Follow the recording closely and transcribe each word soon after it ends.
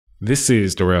This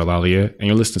is Darrell Alia, and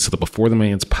you're listening to the Before the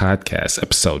Millions podcast,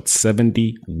 episode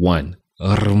 71.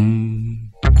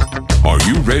 Are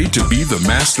you ready to be the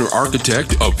master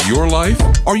architect of your life?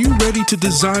 Are you ready to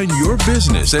design your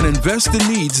business and invest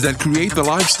in needs that create the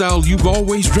lifestyle you've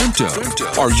always dreamt of?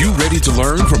 Are you ready to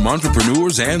learn from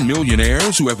entrepreneurs and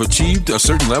millionaires who have achieved a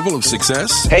certain level of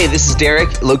success? Hey, this is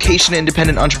Derek, location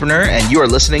independent entrepreneur, and you are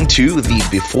listening to the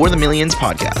Before the Millions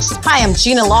podcast. Hi, I'm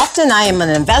Gina Lofton. I am an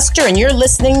investor, and you're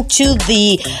listening to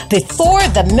the Before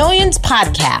the Millions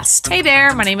podcast. Hey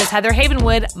there, my name is Heather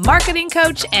Havenwood, marketing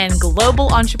coach and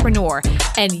global entrepreneur,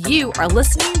 and you are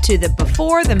listening to the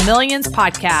Before the Millions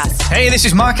podcast. Hey, this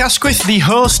is Mark Asquith, the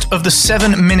host of the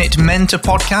 7-Minute Mentor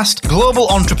podcast, global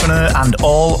entrepreneur and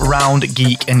all-round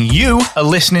geek, and you are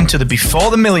listening to the Before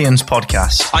the Millions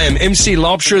podcast. I am MC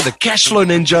Lobsher, the Cashflow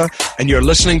Ninja, and you're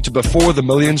listening to Before the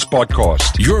Millions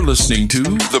podcast. You're listening to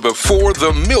the Before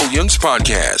the Millions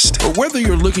podcast. Whether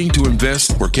you're looking to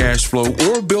invest for cash flow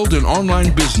or build an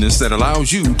online business that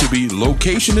allows you to be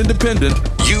location independent,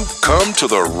 you've come to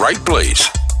the right place.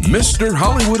 Mr.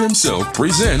 Hollywood himself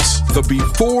presents the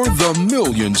Before the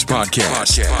Millions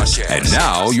podcast. And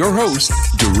now your host,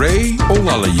 DeRay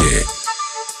Olalaye.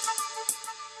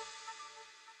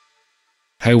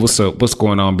 Hey, what's up? What's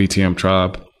going on, BTM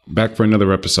Tribe? Back for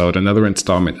another episode, another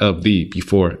installment of the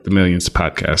Before the Millions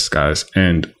podcast, guys.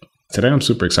 And today I'm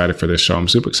super excited for this show. I'm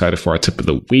super excited for our tip of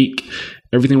the week,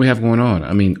 everything we have going on.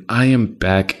 I mean, I am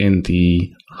back in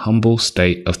the humble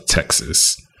state of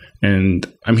Texas.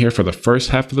 And I'm here for the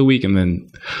first half of the week. And then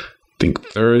I think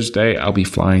Thursday, I'll be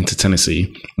flying to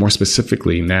Tennessee, more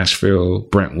specifically Nashville,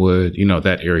 Brentwood,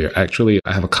 that area. Actually,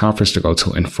 I have a conference to go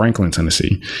to in Franklin,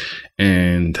 Tennessee.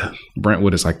 And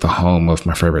Brentwood is like the home of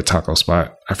my favorite taco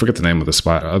spot. I forget the name of the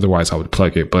spot. Otherwise, I would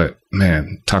plug it. But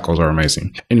man, tacos are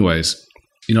amazing. Anyways,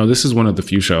 this is one of the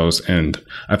few shows, and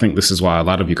I think this is why a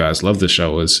lot of you guys love this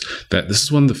show, is that this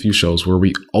is one of the few shows where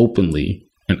we openly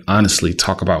and honestly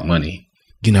talk about money.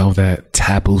 That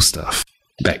taboo stuff,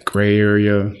 that gray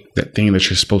area, that thing that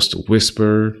you're supposed to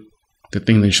whisper, the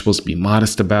thing that you're supposed to be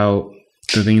modest about,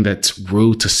 the thing that's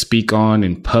rude to speak on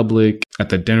in public, at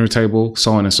the dinner table,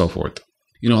 so on and so forth.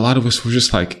 A lot of us were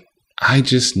just like, I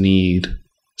just need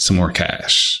some more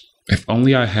cash. If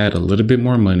only I had a little bit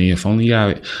more money, if only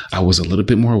I was a little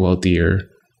bit more wealthier,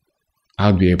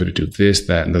 I'd be able to do this,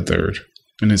 that, and the third.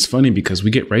 And it's funny because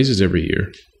we get raises every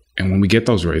year. And when we get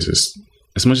those raises,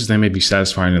 as much as they may be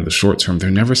satisfying in the short term,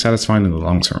 they're never satisfying in the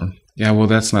long term. Yeah, well,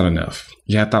 that's not enough.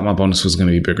 Yeah, I thought my bonus was going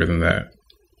to be bigger than that.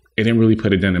 It didn't really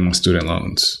put it down in my student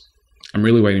loans. I'm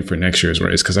really waiting for next year's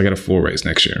raise because I get a full raise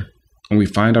next year. And we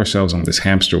find ourselves on this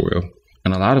hamster wheel.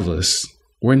 And a lot of us,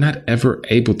 we're not ever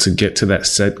able to get to that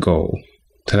set goal,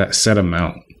 to that set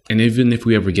amount. And even if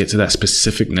we ever get to that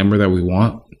specific number that we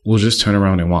want, we'll just turn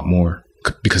around and want more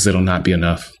because it'll not be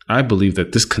enough. I believe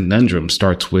that this conundrum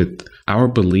starts with our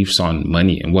beliefs on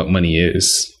money and what money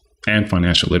is and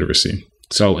financial literacy.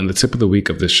 So in the tip of the week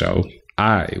of this show,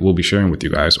 I will be sharing with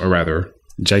you guys, or rather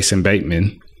Jason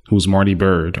Bateman, who's Marty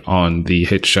Bird on the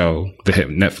hit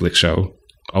Netflix show,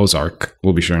 Ozark,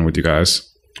 will be sharing with you guys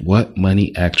what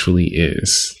money actually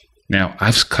is. Now,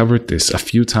 I've covered this a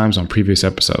few times on previous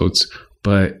episodes,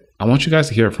 but I want you guys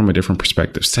to hear it from a different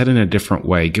perspective, said in a different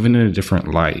way, given in a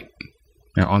different light.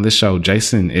 Now, on this show,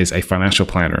 Jason is a financial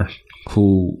planner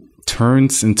who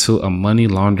turns into a money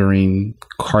laundering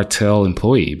cartel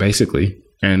employee, basically.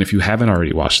 And if you haven't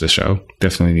already watched the show,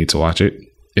 definitely need to watch it.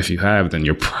 If you have, then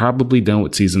you're probably done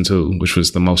with season 2, which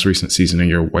was the most recent season, and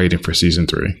you're waiting for season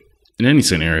 3. In any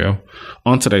scenario,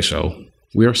 on today's show,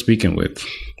 we are speaking with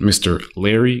Mr.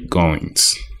 Larry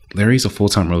Goins. Larry's a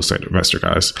full-time real estate investor,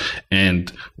 guys.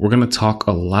 And we're going to talk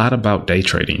a lot about day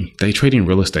trading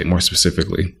real estate more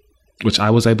specifically, which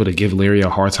I was able to give Larry a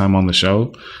hard time on the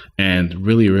show and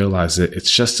really realize that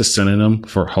it's just a synonym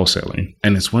for wholesaling.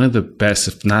 And it's one of the best,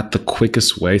 if not the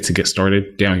quickest way to get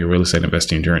started down your real estate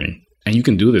investing journey. And you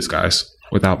can do this, guys,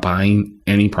 without buying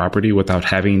any property, without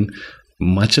having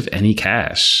much of any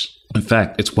cash. In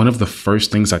fact, it's one of the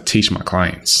first things I teach my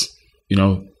clients.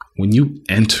 When you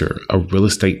enter a real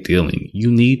estate dealing,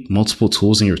 you need multiple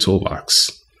tools in your toolbox.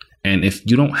 And if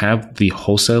you don't have the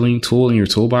wholesaling tool in your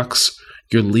toolbox,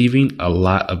 you're leaving a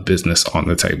lot of business on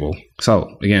the table.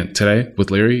 So again, today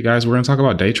with Larry, guys, we're going to talk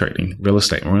about day trading real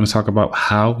estate. We're going to talk about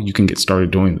how you can get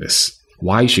started doing this,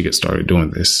 why you should get started doing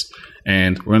this.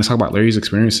 And we're going to talk about Larry's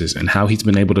experiences and how he's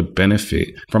been able to benefit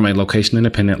from a location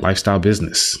independent lifestyle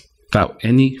business. Without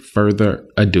any further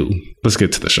ado, let's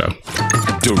get to the show.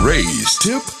 DeRay's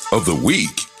tip of the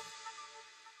week.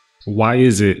 Why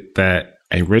is it that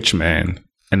a rich man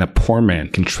and a poor man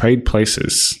can trade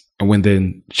places And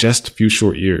within just a few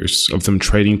short years of them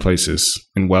trading places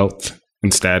and wealth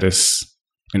and status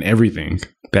and everything,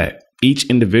 that each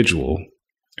individual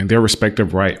in their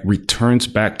respective right returns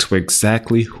back to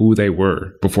exactly who they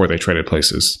were before they traded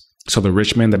places. So the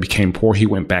rich man that became poor, he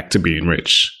went back to being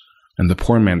rich. And the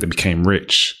poor man that became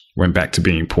rich went back to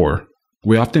being poor.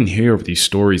 We often hear of these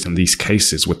stories and these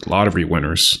cases with lottery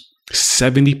winners.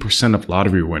 70% of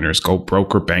lottery winners go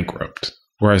broke or bankrupt,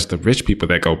 whereas the rich people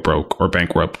that go broke or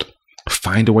bankrupt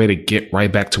find a way to get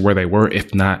right back to where they were,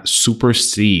 if not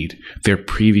supersede their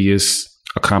previous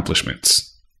accomplishments.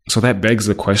 So that begs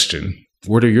the question,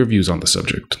 what are your views on the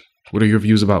subject? What are your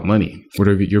views about money? What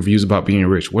are your views about being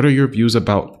rich? What are your views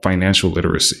about financial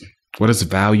literacy? What does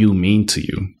value mean to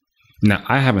you? Now,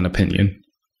 I have an opinion,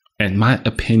 and my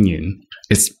opinion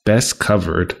is best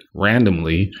covered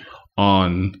randomly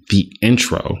on the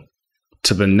intro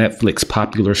to the Netflix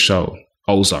popular show,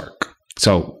 Ozark.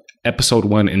 So episode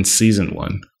 1 in season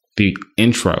 1, the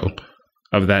intro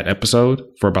of that episode,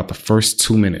 for about the first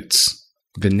 2 minutes,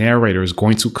 the narrator is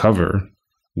going to cover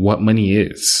what money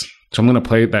is. So I'm going to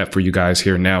play that for you guys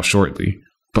here now shortly.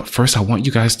 But first, I want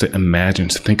you guys to imagine,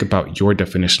 to think about your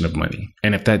definition of money.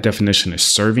 And if that definition is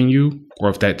serving you or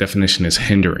if that definition is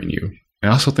hindering you.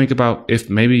 And also think about if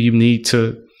maybe you need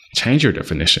to change your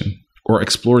definition or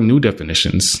explore new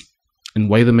definitions and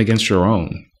weigh them against your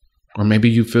own. Or maybe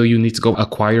you feel you need to go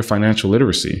acquire financial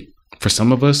literacy. For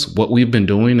some of us, what we've been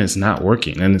doing is not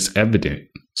working and it's evident.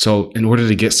 So in order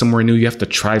to get somewhere new, you have to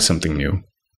try something new.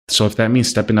 So if that means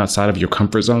stepping outside of your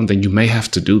comfort zone, then you may have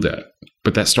to do that.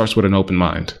 But that starts with an open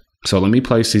mind. So let me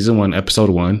play season 1, episode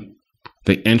 1,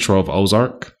 the intro of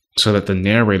Ozark, so that the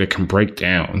narrator can break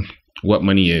down what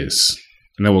money is.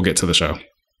 And then we'll get to the show.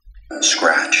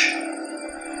 Scratch,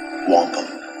 wampum,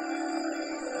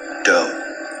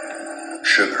 dough,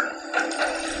 sugar,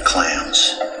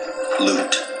 clams,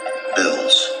 loot,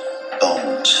 bills,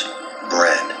 bones,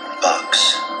 bread,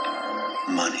 bucks,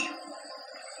 money.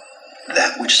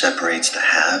 That which separates the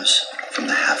haves from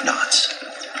the have-nots.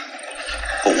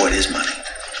 But what is money?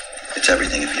 It's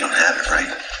everything if you don't have it,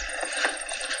 right?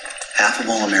 Half of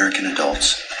all American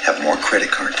adults have more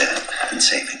credit card debt than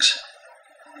savings.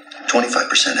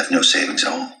 25% have no savings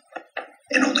at all.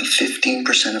 And only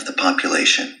 15% of the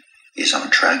population is on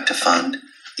track to fund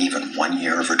even 1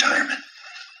 year of retirement.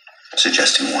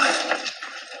 Suggesting what?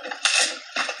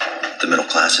 The middle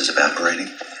class is evaporating,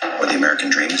 or the American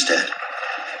dream is dead?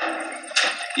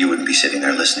 You wouldn't be sitting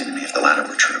there listening to me if the latter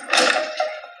were true.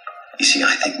 You see,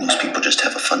 I think most people just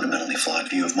have a fundamentally flawed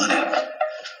view of money.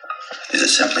 Is it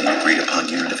simply an agreed upon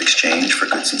unit of exchange for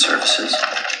goods and services?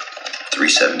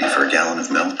 $3.70 for a gallon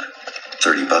of milk?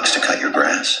 $30 to cut your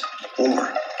grass?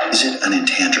 Or is it an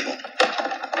intangible?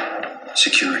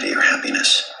 Security or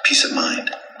happiness? Peace of mind?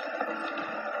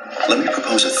 Let me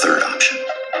propose a third option.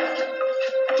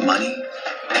 Money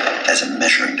as a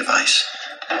measuring device.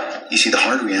 You see, the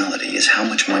hard reality is how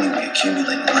much money we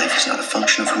accumulate in life is not a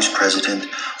function of who's president,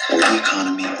 or the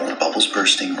economy, or bubbles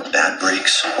bursting, or bad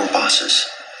breaks, or bosses.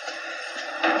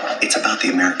 It's about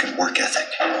the American work ethic.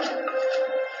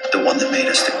 The one that made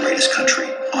us the greatest country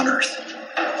on earth.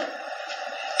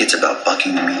 It's about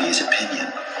bucking the media's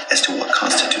opinion as to what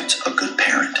constitutes a good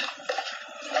parent.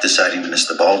 Deciding to miss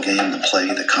the ball game, the play,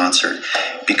 the concert,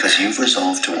 because you've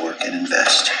resolved to work and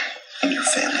invest in your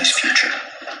family's future.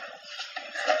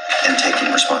 And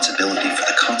taking responsibility for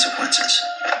the consequences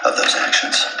of those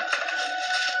actions.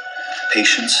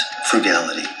 Patience,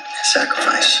 frugality,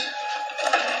 sacrifice.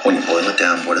 When you boil it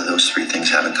down, what do those three things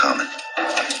have in common?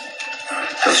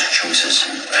 Those are choices.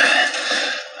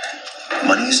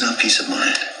 Money is not peace of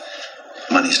mind.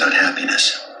 Money is not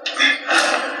happiness.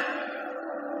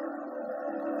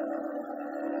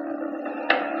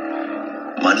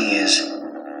 Money is,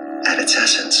 at its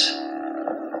essence,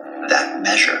 that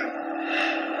measure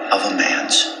of a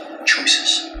man's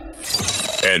choices.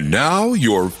 And now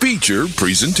your feature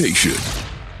presentation.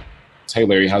 Hey,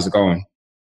 Larry, how's it going?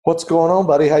 What's going on,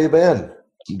 buddy? How you been?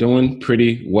 Doing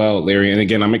pretty well, Larry. And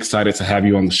again, I'm excited to have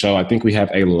you on the show. I think we have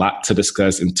a lot to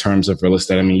discuss in terms of real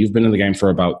estate. I mean, you've been in the game for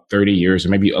about 30 years or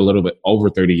maybe a little bit over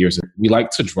 30 years. We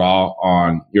like to draw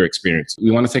on your experience.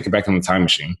 We want to take it back on the time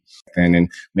machine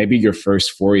and maybe your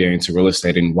first foray into real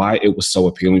estate and why it was so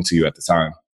appealing to you at the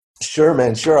time. Sure,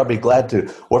 man. Sure, I'll be glad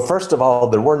to. Well, first of all,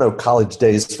 there were no college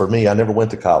days for me. I never went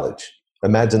to college.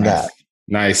 Imagine that.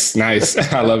 Nice.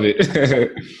 I love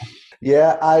it.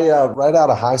 Yeah, right out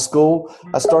of high school,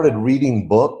 I started reading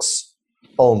books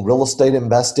on real estate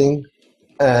investing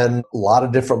and a lot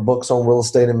of different books on real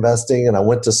estate investing. And I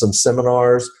went to some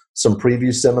seminars, some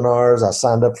preview seminars. I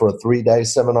signed up for a 3-day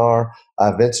seminar. I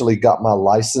eventually got my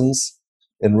license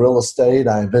in real estate.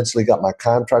 I eventually got my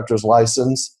contractor's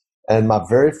license. And my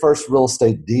very first real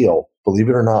estate deal, believe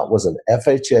it or not, was an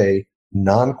FHA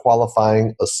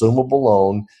non-qualifying assumable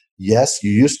loan. Yes,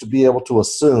 you used to be able to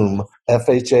assume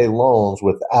FHA loans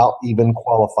without even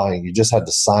qualifying. You just had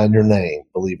to sign your name,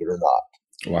 believe it or not.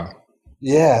 Wow.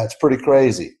 Yeah, it's pretty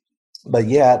crazy. But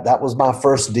yeah, that was my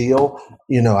first deal.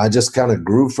 I just kind of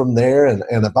grew from there. And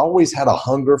I've always had a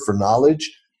hunger for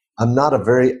knowledge. I'm not a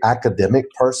very academic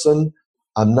person.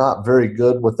 I'm not very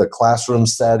good with the classroom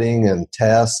setting and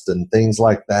tests and things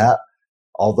like that.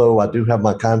 Although I do have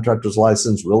my contractor's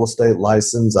license, real estate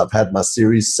license. I've had my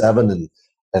Series 7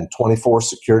 and 24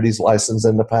 securities license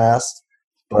in the past.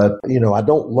 But, I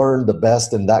don't learn the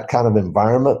best in that kind of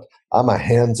environment. I'm a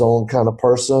hands-on kind of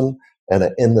person and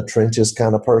an in-the-trenches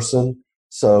kind of person.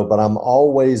 But I'm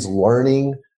always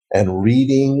learning and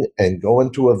reading and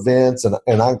going to events. And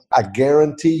I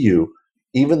guarantee you,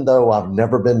 even though I've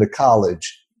never been to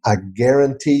college, I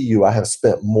guarantee you I have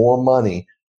spent more money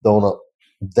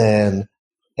than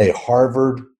a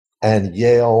Harvard and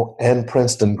Yale and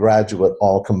Princeton graduate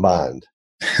all combined.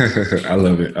 I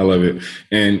love it. I love it.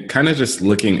 And kind of just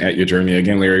looking at your journey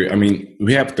again, Larry, I mean,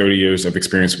 we have 30 years of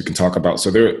experience we can talk about. So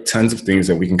there are tons of things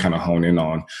that we can kind of hone in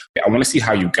on. I want to see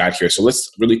how you got here. So let's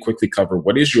really quickly cover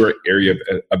what is your area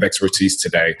of expertise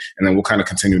today? And then we'll kind of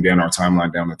continue down our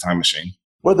timeline, down the time machine.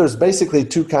 Well, there's basically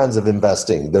two kinds of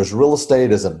investing. There's real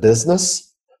estate as a business.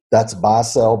 That's buy,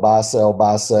 sell, buy, sell,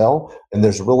 buy, sell. And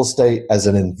there's real estate as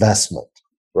an investment,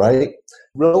 right?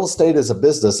 Real estate as a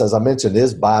business, as I mentioned,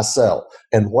 is buy, sell.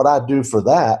 And what I do for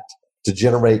that to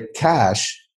generate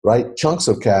cash, right, chunks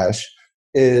of cash,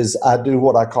 is I do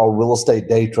what I call real estate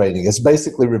day trading. It's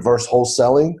basically reverse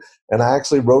wholesaling. And I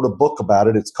actually wrote a book about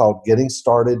it. It's called Getting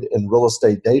Started in Real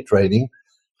Estate Day Trading.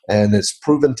 And it's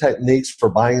proven techniques for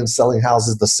buying and selling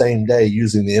houses the same day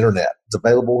using the internet. It's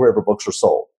available wherever books are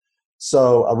sold.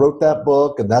 So I wrote that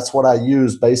book, and that's what I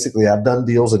use. Basically, I've done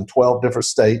deals in 12 different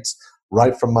states,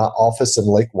 right from my office in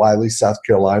Lake Wiley, South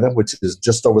Carolina, which is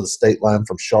just over the state line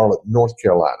from Charlotte, North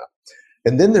Carolina.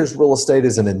 And then there's real estate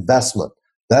as an investment.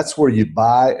 That's where you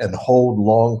buy and hold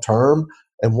long term.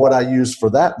 And what I use for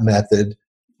that method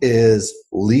is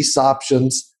lease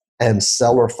options and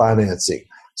seller financing.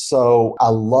 So I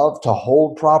love to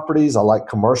hold properties. I like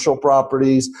commercial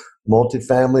properties,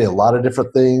 multifamily, a lot of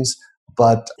different things.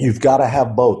 But you've got to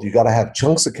have both. You've got to have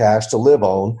chunks of cash to live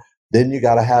on. Then you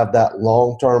got to have that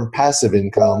long-term passive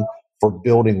income for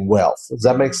building wealth. Does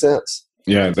that make sense?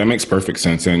 Yeah, that makes perfect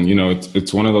sense. And,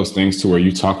 it's one of those things to where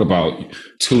you talk about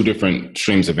two different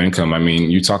streams of income. I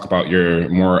mean, you talk about your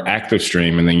more active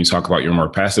stream and then you talk about your more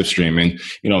passive stream. And,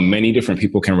 many different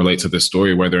people can relate to this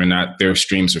story, whether or not their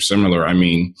streams are similar. I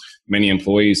mean, many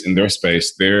employees in their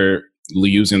space, they're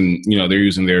using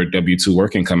their W-2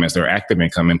 work income as their active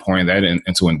income and pouring that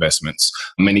into investments.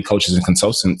 Many coaches and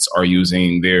consultants are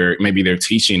using they're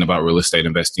teaching about real estate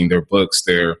investing, their books,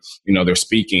 they're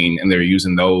speaking, and they're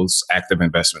using those active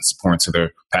investments to pour into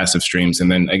their passive streams.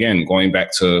 And then again, going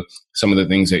back to some of the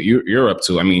things that you're up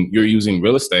to, I mean, you're using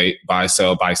real estate, buy,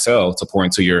 sell to pour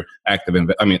into your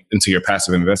into your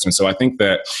passive investment. So I think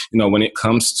that, when it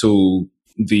comes to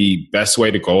the best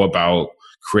way to go about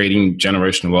creating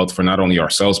generational wealth for not only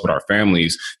ourselves, but our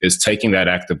families, is taking that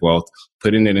active wealth,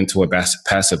 putting it into a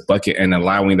passive bucket and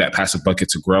allowing that passive bucket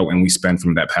to grow. And we spend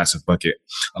from that passive bucket.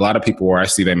 A lot of people where I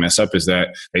see they mess up is that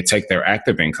they take their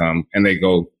active income and they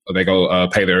go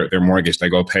pay their mortgage. They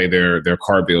go pay their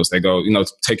car bills. They go,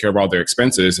 take care of all their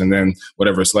expenses. And then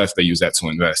whatever's left, they use that to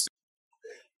invest.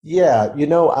 Yeah.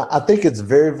 I think it's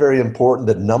very, very important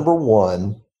that number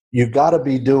one, you've got to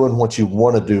be doing what you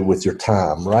want to do with your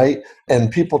time, right?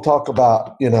 And people talk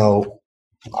about,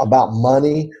 about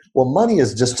money. Well, money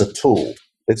is just a tool.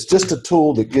 It's just a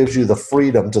tool that gives you the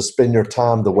freedom to spend your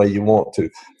time the way you want to.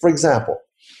 For example,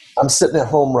 I'm sitting at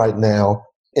home right now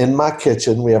in my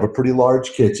kitchen. We have a pretty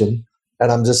large kitchen, and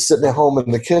I'm just sitting at home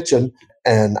in the kitchen,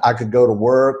 and I could go to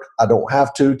work. I don't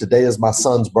have to. Today is my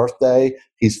son's birthday.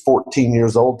 He's 14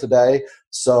 years old today.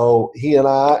 So he and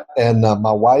I and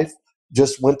my wife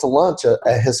just went to lunch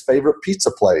at his favorite pizza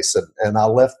place. And I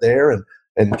left there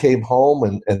and came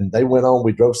home and they went on.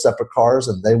 We drove separate cars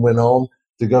and they went on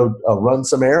to go run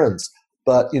some errands.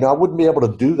 But, I wouldn't be able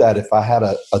to do that if I had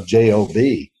a job,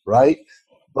 right?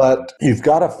 But you've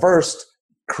got to first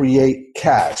create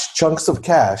cash, chunks of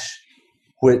cash,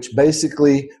 which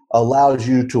basically allows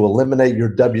you to eliminate your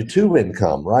W-2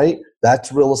 income, right?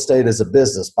 That's real estate as a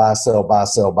business, buy, sell, buy,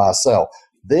 sell, buy, sell.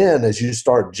 Then as you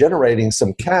start generating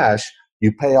some cash,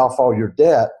 you pay off all your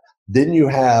debt, then you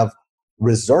have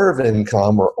reserve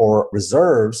income or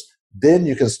reserves, then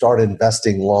you can start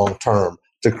investing long term.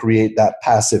 to create that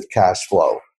passive cash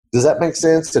flow. Does that make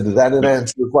sense? Did that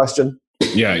answer your question?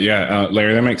 Yeah,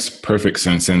 Larry, that makes perfect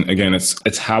sense. And again,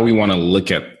 it's how we want to look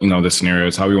at, the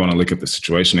scenarios, how we want to look at the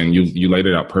situation. And you laid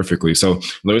it out perfectly. So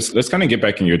let's kind of get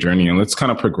back in your journey and let's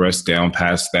kind of progress down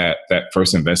past that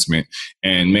first investment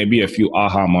and maybe a few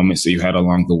aha moments that you had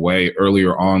along the way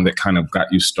earlier on that kind of got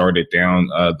you started down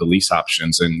the lease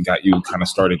options and got you kind of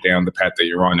started down the path that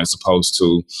you're on, as opposed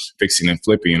to fixing and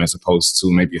flipping, as opposed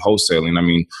to maybe wholesaling. I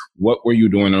mean, what were you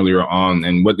doing earlier on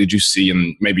and what did you see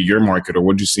in maybe your market, or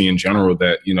what did you see in general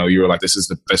that, you were like, this is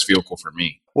the best vehicle for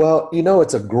me? Well,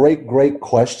 it's a great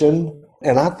question.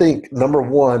 And I think number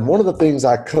one of the things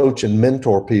I coach and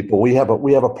mentor people, we have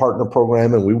a partner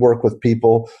program and we work with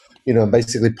people, and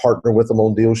basically partner with them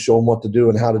on deals, show them what to do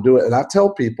and how to do it. And I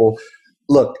tell people,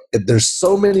 look, there's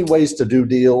so many ways to do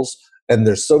deals and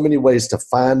there's so many ways to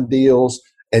find deals,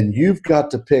 and you've got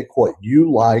to pick what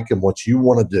you like and what you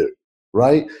want to do,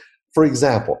 right? For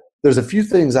example, there's a few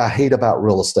things I hate about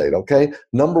real estate, okay?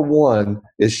 Number one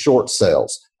is short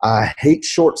sales. I hate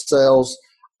short sales.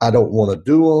 I don't want to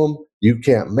do them. You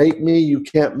can't make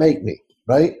me,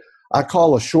 right? I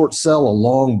call a short sell a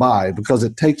long buy because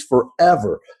it takes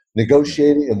forever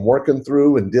negotiating and working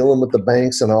through and dealing with the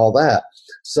banks and all that.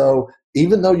 So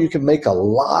even though you can make a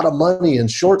lot of money in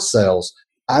short sales,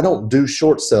 I don't do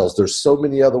short sales. There's so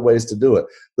many other ways to do it.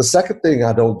 The second thing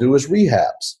I don't do is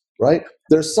rehabs, right?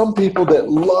 There's some people that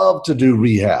love to do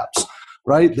rehabs,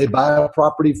 right? They buy a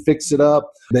property, fix it up.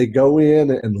 They go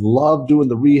in and love doing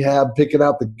the rehab, picking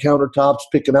out the countertops,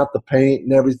 picking out the paint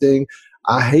and everything.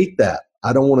 I hate that.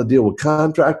 I don't want to deal with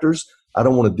contractors. I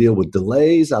don't want to deal with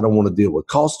delays. I don't want to deal with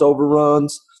cost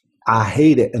overruns. I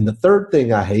hate it. And the third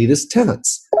thing I hate is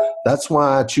tenants. That's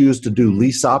why I choose to do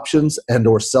lease options and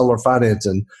or seller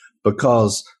financing,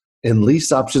 because in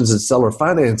lease options and seller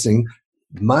financing,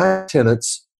 my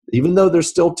tenants, even though they're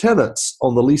still tenants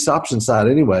on the lease option side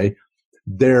anyway,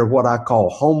 they're what I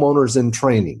call homeowners in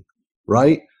training,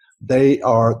 right? They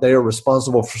are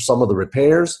responsible for some of the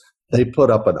repairs. They put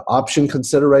up an option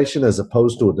consideration as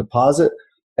opposed to a deposit,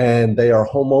 and they are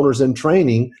homeowners in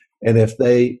training. And if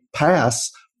they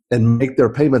pass and make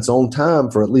their payments on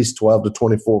time for at least 12 to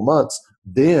 24 months,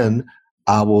 then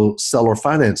I will sell or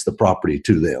finance the property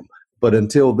to them. But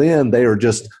until then, they are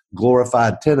just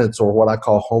glorified tenants, or what I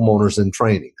call homeowners in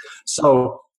training.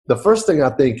 So the first thing I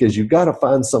think is you got to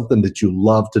find something that you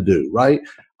love to do, right?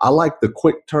 I like the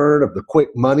quick turn of the quick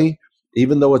money,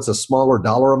 even though it's a smaller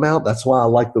dollar amount. That's why I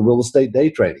like the real estate day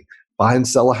trading. Buy and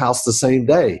sell a house the same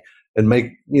day and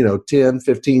make, $10,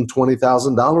 $15,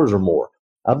 $20,000 or more.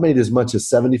 I've made as much as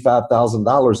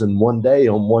 $75,000 in one day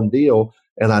on one deal,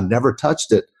 and I never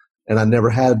touched it, and I never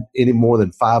had any more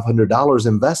than $500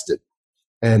 invested.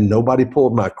 And nobody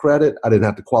pulled my credit. I didn't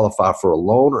have to qualify for a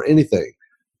loan or anything.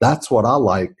 That's what I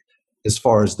like as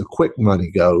far as the quick money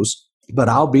goes. But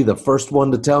I'll be the first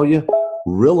one to tell you,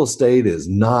 real estate is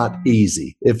not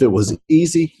easy. If it was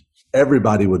easy,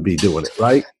 everybody would be doing it,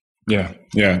 right? Yeah.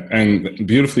 And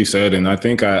beautifully said. And I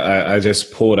think I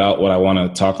just pulled out what I want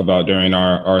to talk about during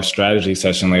our strategy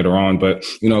session later on. But,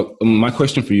 my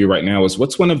question for you right now is,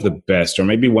 what's one of the best, or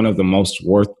maybe one of the most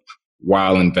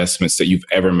worthwhile investments that you've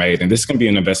ever made? And this can be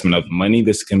an investment of money.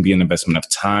 This can be an investment of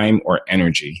time or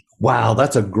energy. Wow,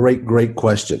 that's a great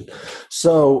question.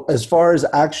 So as far as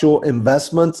actual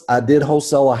investments, I did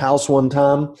wholesale a house one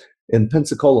time in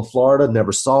Pensacola, Florida.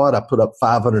 Never saw it. I put up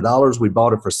 $500. We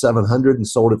bought it for $700 and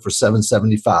sold it for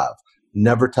 $775.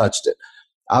 Never touched it.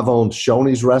 I've owned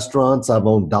Shoney's restaurants. I've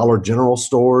owned Dollar General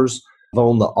stores. I've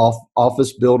owned the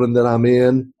office building that I'm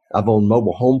in. I've owned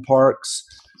mobile home parks.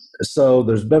 So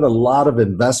there's been a lot of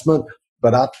investment,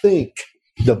 but I think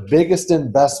the biggest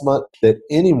investment that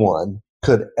anyone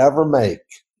could ever make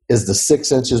is the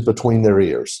 6 inches between their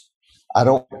ears. I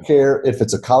don't care if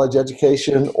it's a college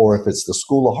education or if it's the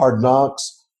School of Hard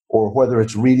Knocks, or whether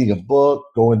it's reading a book,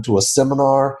 going to a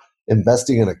seminar,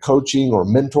 investing in a coaching or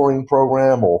mentoring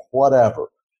program or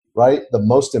whatever, right? The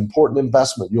most important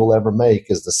investment you'll ever make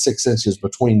is the 6 inches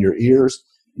between your ears,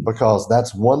 because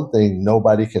that's one thing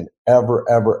nobody can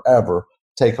ever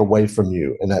take away from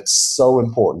you. And that's so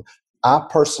important. I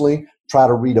personally try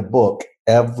to read a book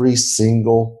every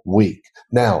single week.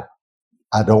 Now,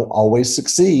 I don't always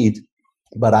succeed,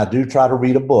 but I do try to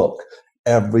read a book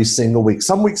every single week.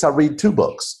 Some weeks I read 2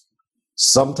 books.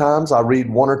 Sometimes I read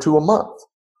 1 or 2 a month,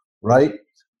 right?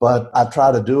 But I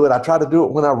try to do it. I try to do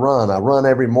it when I run. I run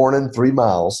every morning 3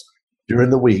 miles during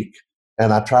the week,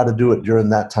 and I try to do it during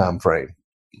that time frame.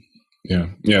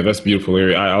 Yeah, that's beautiful,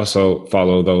 Larry. I also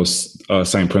follow those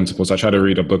same principles. I try to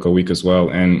read a book a week as well,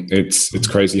 and it's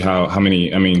crazy how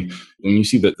many. I mean, when you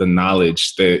see the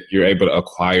knowledge that you're able to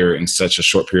acquire in such a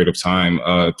short period of time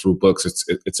through books,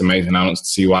 it's amazing. I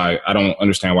don't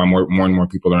understand why more and more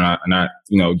people are not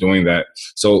doing that.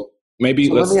 So let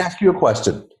me ask you a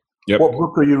question. Yep. What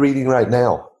book are you reading right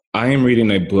now? I am reading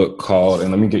a book called,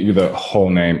 and let me get you the whole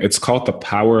name. It's called The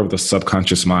Power of the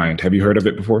Subconscious Mind. Have you heard of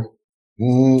it before?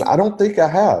 I don't think I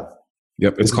have.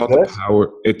 Yep, it's called The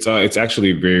Power. It's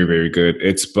actually very, very good.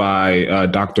 It's by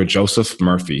Dr. Joseph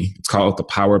Murphy. It's called The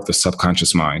Power of the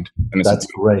Subconscious Mind. And that's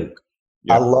great.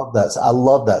 Yep. I love that. I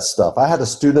love that stuff. I had a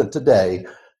student today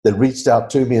that reached out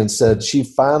to me and said she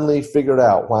finally figured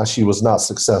out why she was not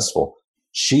successful.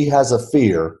 She has a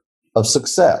fear of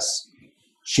success.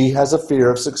 She has a fear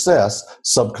of success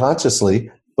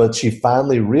subconsciously, but she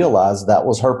finally realized that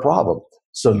was her problem.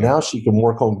 So now she can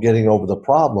work on getting over the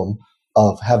problem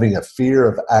of having a fear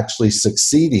of actually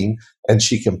succeeding, and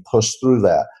she can push through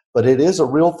that. But it is a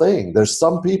real thing. There's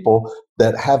some people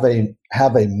that have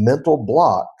a mental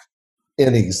block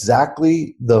in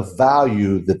exactly the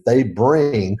value that they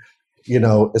bring,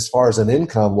 as far as an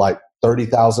income, like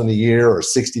 $30,000 a year or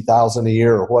 $60,000 a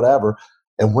year or whatever.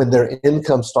 And when their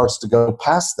income starts to go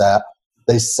past that,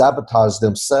 they sabotage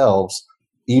themselves,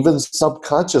 even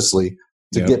subconsciously,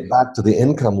 to get back to the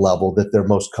income level that they're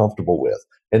most comfortable with.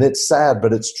 And it's sad,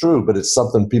 but it's true, but it's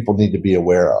something people need to be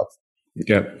aware of.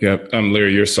 Yep.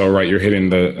 Larry, you're so right. You're hitting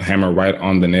the hammer right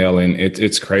on the nail. And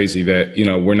it's crazy that,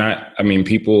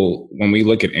 people, when we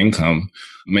look at income,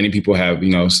 many people have,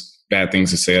 bad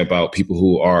things to say about people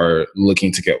who are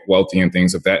looking to get wealthy and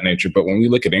things of that nature. But when we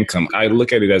look at income, I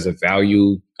look at it as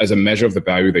a measure of the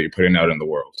value that you're putting out in the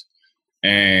world.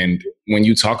 And when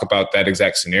you talk about that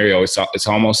exact scenario, it's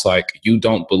almost like you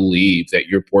don't believe that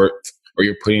you're worth or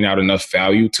you're putting out enough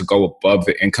value to go above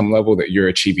the income level that you're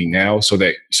achieving now. So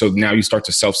now you start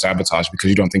to self-sabotage because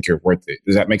you don't think you're worth it.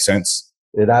 Does that make sense?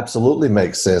 It absolutely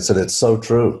makes sense. And it's so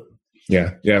true.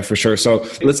 Yeah, for sure. So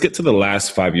let's get to the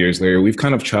last 5 years, Larry. We've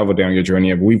kind of traveled down your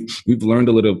journey. We've learned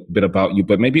a little bit about you,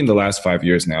 but maybe in the last 5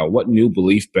 years now, what new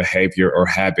belief, behavior, or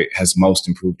habit has most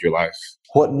improved your life?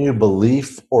 What new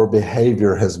belief or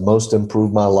behavior has most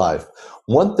improved my life?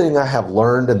 One thing I have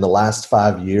learned in the last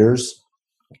 5 years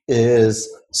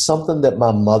is something that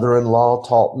my mother-in-law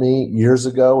taught me years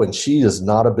ago, and she is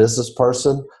not a business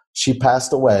person. She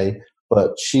passed away,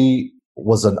 but she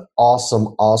was an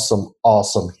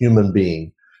awesome human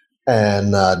being,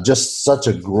 and just such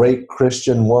a great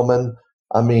Christian woman.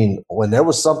 I mean, when there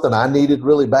was something I needed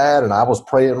really bad and I was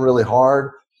praying really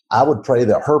hard, I would pray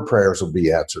that her prayers would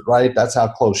be answered, right? That's how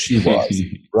close she was,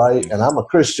 right? And I'm a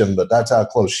Christian, but that's how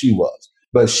close she was.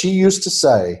 But she used to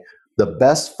say, the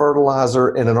best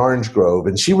fertilizer in an orange grove,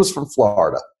 and she was from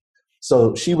Florida,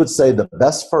 so she would say the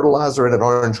best fertilizer in an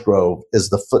orange grove is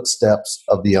the footsteps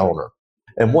of the owner.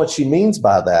 And what she means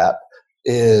by that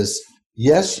is,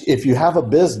 yes, if you have a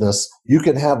business, you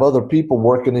can have other people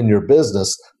working in your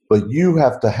business, but you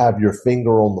have to have your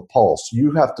finger on the pulse.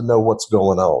 You have to know what's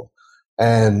going on.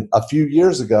 And a few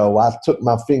years ago, I took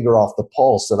my finger off the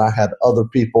pulse, and I had other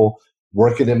people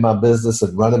working in my business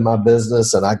and running my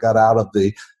business, and I got out of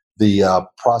the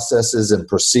processes and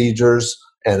procedures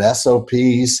and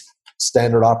SOPs,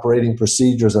 standard operating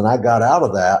procedures, and I got out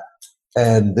of that.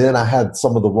 And then I had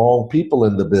some of the wrong people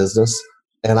in the business,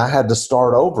 and I had to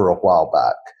start over a while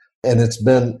back. And it's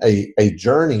been a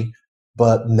journey,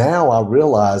 but now I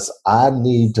realize I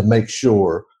need to make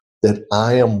sure that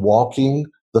I am walking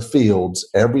the fields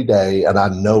every day and I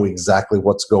know exactly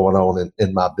what's going on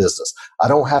in my business. I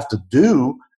don't have to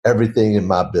do everything in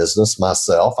my business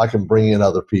myself. I can bring in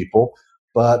other people,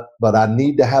 but I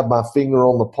need to have my finger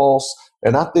on the pulse.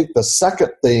 And I think the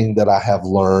second thing that I have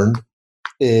learned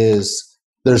is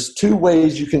there's two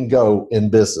ways you can go in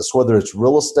business, whether it's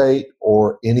real estate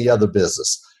or any other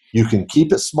business. You can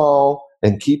keep it small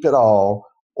and keep it all,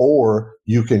 or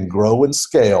you can grow and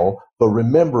scale. But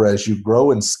remember, as you grow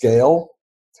and scale,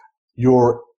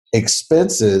 your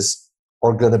expenses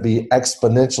are going to be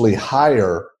exponentially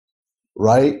higher,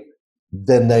 right,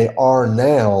 than they are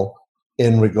now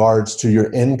in regards to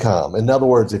your income. In other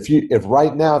words, if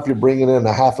right now, if you're bringing in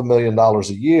 $500,000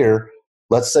 a year,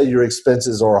 let's say your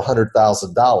expenses are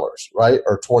 $100,000, right,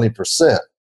 or 20%.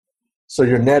 So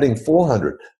you're netting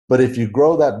 $400,000. But if you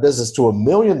grow that business to $1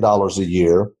 million a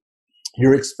year,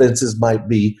 your expenses might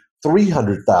be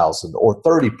 $300,000 or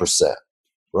 30%,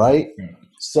 right?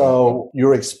 So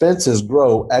your expenses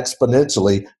grow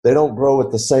exponentially. They don't grow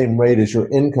at the same rate as your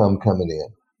income coming in.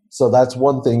 So that's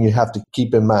one thing you have to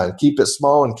keep in mind. Keep it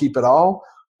small and keep it all,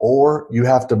 or you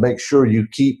have to make sure you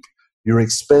keep your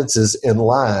expenses in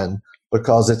line,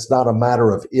 because it's not a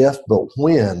matter of if, but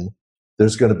when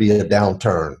there's going to be a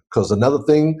downturn. Because another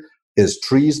thing is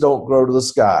trees don't grow to the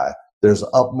sky. There's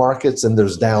up markets and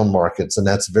there's down markets. And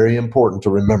that's very important to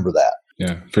remember that.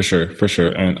 Yeah, for sure. For sure.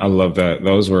 And I love that.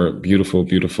 Those were beautiful,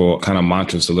 beautiful kind of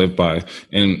mantras to live by.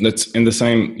 And let's in the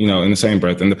same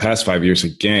breath, in the past 5 years,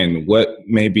 again, what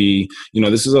maybe,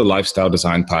 this is a lifestyle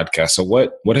design podcast. So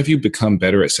what have you become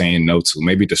better at saying no to?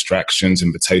 Maybe distractions,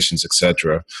 invitations,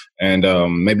 etc. And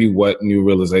maybe what new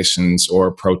realizations or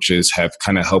approaches have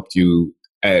kind of helped you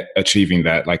at achieving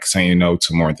that, like saying no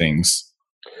to more things?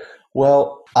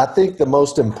 Well, I think the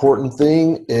most important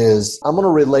thing is I'm going to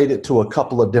relate it to a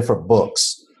couple of different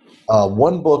books.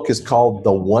 One book is called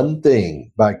The One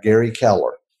Thing by Gary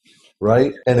Keller,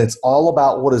 right? And it's all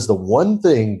about what is the one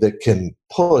thing that can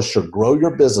push or grow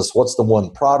your business. What's the one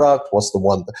product? What's the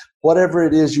one, whatever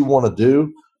it is you want to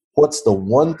do, what's the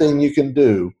one thing you can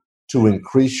do to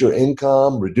increase your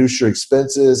income, reduce your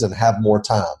expenses, and have more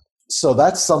time? So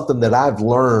that's something that I've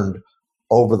learned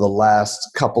over the last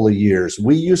couple of years.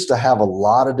 We used to have a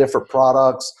lot of different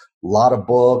products, a lot of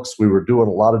books. We were doing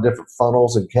a lot of different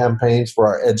funnels and campaigns for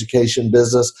our education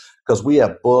business because we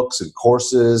have books and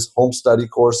courses, home study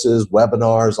courses,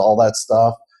 webinars, all that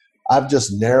stuff. I've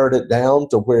just narrowed it down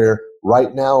to where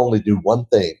right now I only do one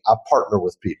thing. I partner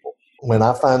with people. When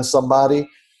I find somebody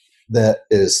that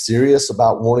is serious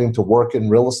about wanting to work in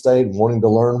real estate and wanting to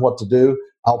learn what to do,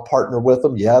 I'll partner with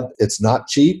them. Yeah, it's not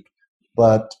cheap,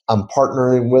 but I'm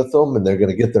partnering with them and they're going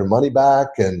to get their money back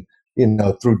and,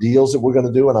 through deals that we're going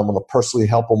to do, and I'm going to personally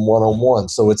help them one-on-one.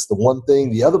 So it's the one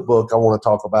thing. The other book I want to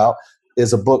talk about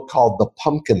is a book called The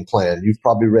Pumpkin Plan. You've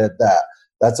probably read that.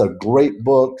 That's a great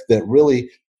book that really,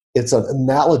 it's an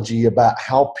analogy about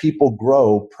how people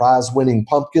grow prize-winning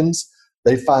pumpkins.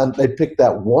 They pick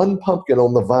that one pumpkin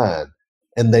on the vine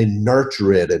and they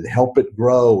nurture it and help it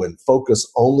grow and focus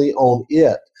only on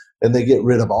it. And they get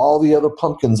rid of all the other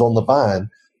pumpkins on the vine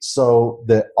so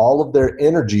that all of their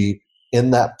energy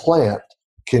in that plant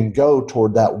can go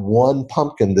toward that one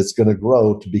pumpkin that's going to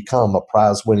grow to become a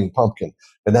prize-winning pumpkin.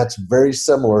 And that's very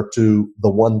similar to The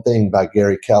One Thing by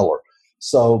Gary Keller.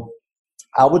 So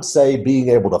I would say being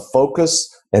able to focus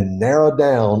and narrow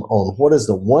down on what is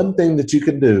the one thing that you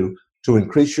can do to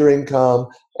increase your income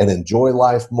and enjoy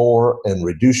life more and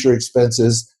reduce your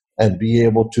expenses and be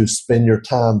able to spend your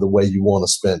time the way you want to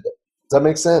spend it. Does that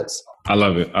make sense? I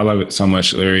love it. I love it so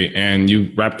much, Larry. And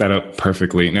you wrapped that up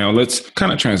perfectly. Now let's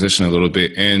kind of transition a little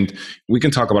bit, and we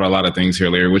can talk about a lot of things here,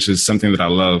 Larry, which is something that I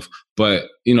love. But,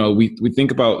 we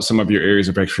think about some of your areas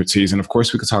of expertise, and of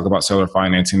course we could talk about seller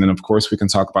financing, and of course we can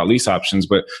talk about lease options,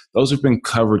 but those have been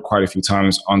covered quite a few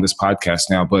times on this podcast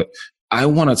now. But I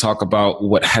want to talk about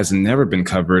what has never been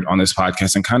covered on this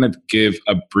podcast and kind of give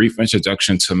a brief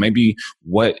introduction to maybe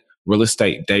what real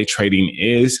estate day trading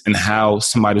is and how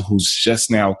somebody who's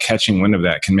just now catching wind of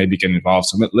that can maybe get involved.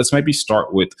 So let's maybe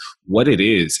start with what it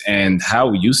is and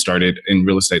how you started in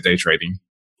real estate day trading.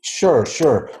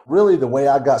 Sure. Really, the way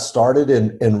I got started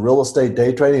in real estate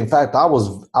day trading, in fact, I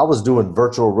was doing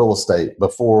virtual real estate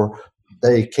before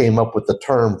they came up with the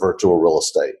term virtual real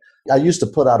estate. I used to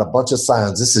put out a bunch of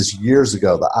signs. This is years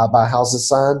ago, the I Buy Houses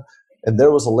sign. And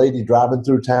there was a lady driving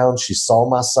through town. She saw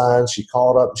my sign. She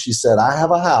called up and she said, I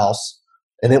have a house.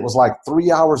 And it was like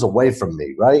 3 hours away from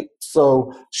me, right?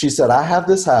 So she said, I have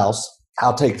this house.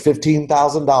 I'll take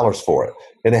 $15,000 for it.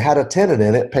 And it had a tenant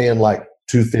in it paying like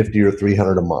 $250 or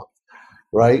 $300 a month,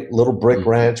 right? Little brick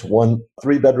ranch,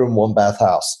 3-bedroom, 1-bath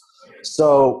house.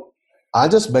 So I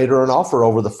just made her an offer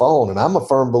over the phone. And I'm a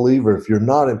firm believer, if you're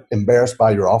not embarrassed by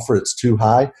your offer, it's too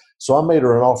high. So I made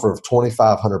her an offer of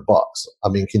 $2,500. I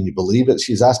mean, can you believe it?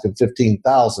 She's asking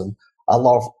 $15,000. I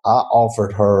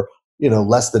offered her,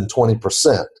 less than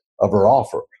 20% of her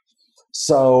offer.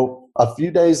 So a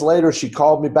few days later, she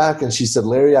called me back and she said,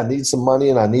 Larry, I need some money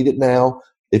and I need it now.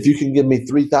 If you can give me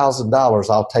 $3,000,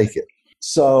 I'll take it.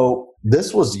 So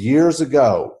this was years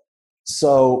ago.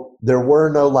 So there were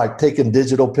no taking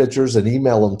digital pictures and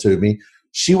email them to me.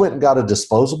 She went and got a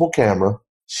disposable camera.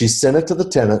 She sent it to the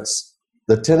tenants.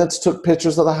 The tenants took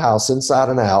pictures of the house inside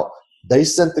and out. They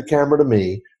sent the camera to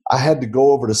me. I had to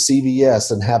go over to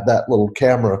CVS and have that little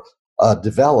camera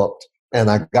developed. And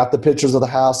I got the pictures of the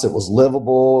house. It was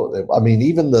livable. I mean,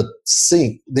 even the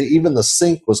sink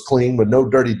was clean with no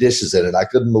dirty dishes in it. I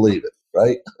couldn't believe it,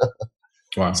 right?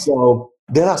 Wow. So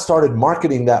then I started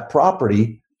marketing that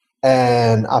property,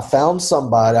 and I found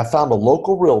a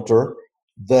local realtor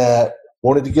that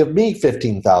wanted to give me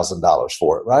 $15,000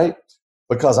 for it, right?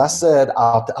 Because I said,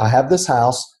 I have this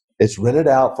house. It's rented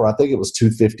out for, I think it was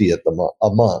 $250 a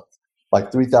month,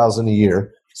 like $3,000 a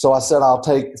year. So I said, I'll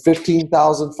take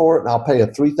 $15,000 for it and I'll pay a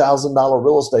 $3,000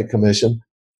 real estate commission.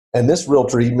 And this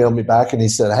realtor emailed me back and he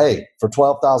said, hey, for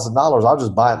 $12,000, I'll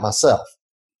just buy it myself.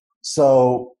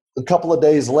 So a couple of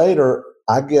days later,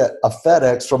 I get a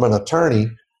FedEx from an attorney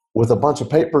with a bunch of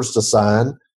papers to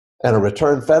sign and a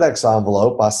return FedEx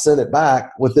envelope. I sent it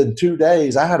back. Within 2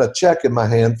 days, I had a check in my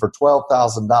hand for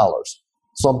 $12,000.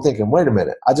 So I'm thinking, wait a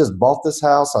minute, I just bought this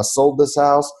house, I sold this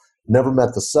house, never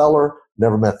met the seller,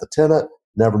 never met the tenant,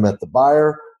 never met the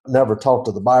buyer, never talked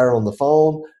to the buyer on the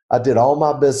phone. I did all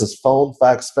my business, phone,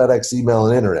 fax, FedEx, email,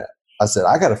 and internet. I said,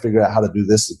 I got to figure out how to do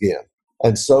this again.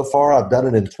 And so far, I've done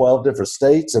it in 12 different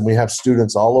states, and we have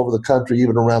students all over the country,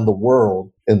 even around the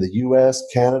world, in the U.S.,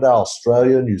 Canada,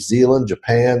 Australia, New Zealand,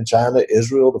 Japan, China,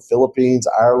 Israel, the Philippines,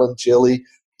 Ireland, Chile,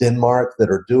 Denmark, that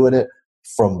are doing it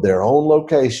from their own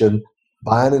location,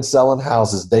 buying and selling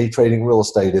houses, day trading real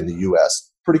estate in the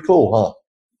U.S. Pretty cool, huh?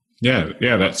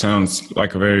 Yeah, that sounds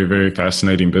like a very, very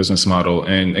fascinating business model.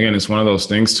 And again, it's one of those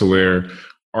things to where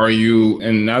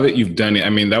and now that you've done it, I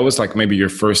mean, that was like maybe your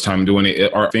first time doing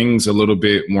it. Are things a little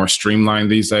bit more streamlined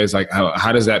these days? Like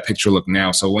how does that picture look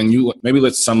now? So maybe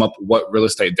let's sum up what real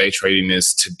estate day trading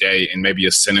is today in maybe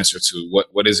a sentence or two.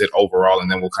 What is it overall? And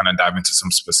then we'll kind of dive into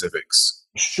some specifics.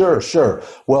 Sure.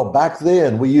 Well, back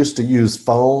then we used to use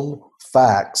phone,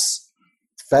 fax,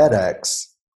 FedEx,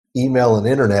 email, and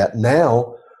internet.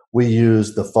 Now we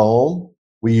use the phone,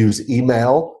 we use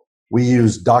email, we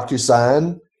use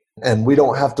DocuSign, and we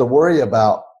don't have to worry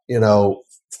about,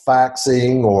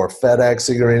 faxing or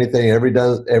FedExing or anything.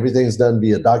 Everything's done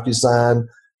via DocuSign,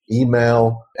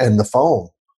 email, and the phone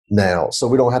now. So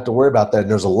we don't have to worry about that.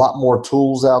 And there's a lot more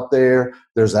tools out there.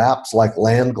 There's apps like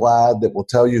LandGlide that will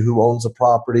tell you who owns a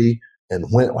property and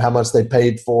how much they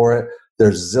paid for it.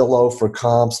 There's Zillow for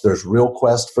comps. There's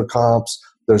RealQuest for comps.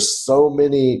 There's so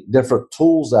many different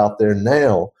tools out there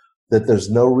now that there's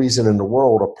no reason in the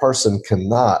world a person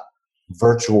cannot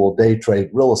virtual day trade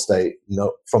real estate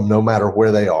from no matter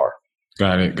where they are.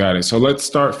 Got it. So let's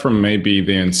start from maybe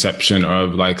the inception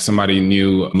of like somebody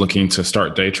new looking to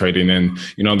start day trading. And,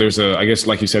 there's I guess,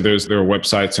 like you said, there are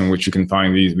websites in which you can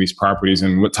find these properties.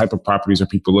 And what type of properties are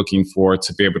people looking for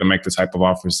to be able to make the type of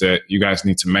offers that you guys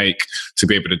need to make to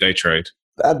be able to day trade?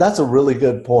 That's a really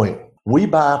good point. We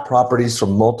buy properties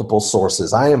from multiple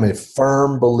sources. I am a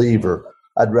firm believer.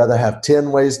 I'd rather have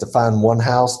 10 ways to find one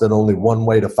house than only one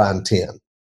way to find 10,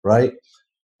 right?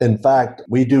 In fact,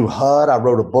 we do HUD. I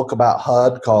wrote a book about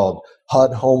HUD called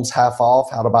HUD Homes Half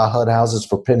Off, How to Buy HUD Houses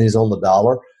for Pennies on the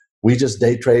Dollar. We just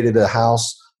day traded a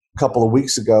house a couple of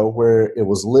weeks ago where it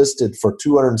was listed for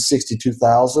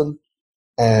 $262,000,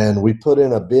 and we put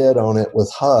in a bid on it with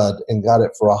HUD and got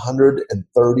it for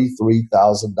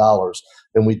 $133,000.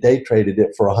 And we day traded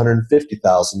it for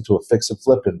 $150,000 to a fix and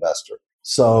flip investor.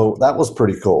 So that was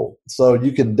pretty cool. So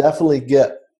you can definitely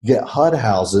get HUD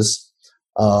houses,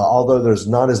 although there's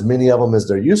not as many of them as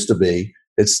there used to be.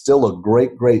 It's still a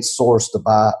great source to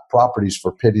buy properties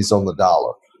for pennies on the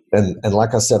dollar. And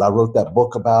like I said, I wrote that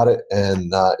book about it,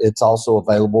 and it's also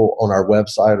available on our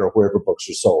website or wherever books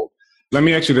are sold. Let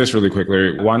me ask you this really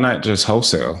quickly. Why not just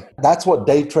wholesale? That's what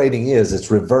day trading is. It's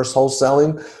reverse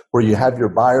wholesaling, where you have your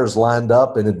buyers lined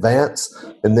up in advance,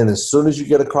 and then as soon as you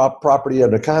get a property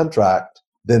under contract,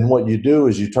 then what you do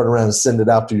is you turn around and send it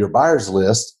out to your buyers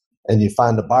list, and you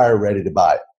find a buyer ready to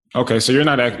buy it. Okay, so you're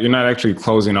not actually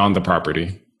closing on the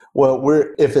property. Well,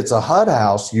 if it's a HUD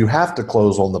house, you have to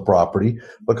close on the property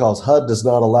because HUD does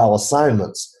not allow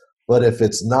assignments. But if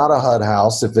it's not a HUD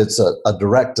house, if it's a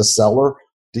direct-to-seller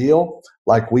deal,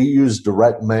 like we use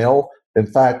direct mail. In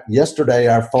fact, yesterday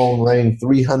our phone rang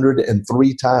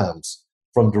 303 times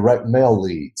from direct mail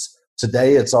leads.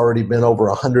 Today it's already been over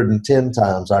 110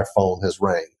 times our phone has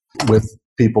rang with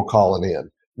people calling in.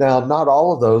 Now, not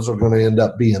all of those are going to end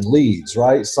up being leads,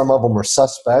 right? Some of them are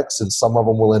suspects and some of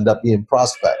them will end up being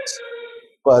prospects.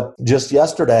 But just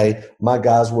yesterday, my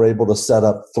guys were able to set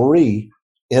up 3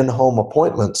 in-home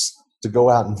appointments to go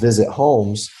out and visit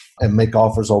homes and make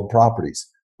offers on properties,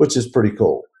 which is pretty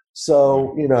cool.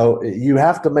 So, you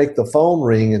have to make the phone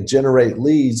ring and generate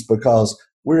leads because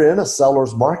we're in a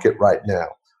seller's market right now.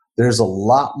 There's a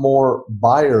lot more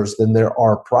buyers than there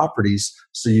are properties,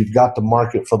 so you've got to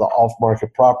market for the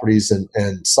off-market properties,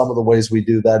 and some of the ways we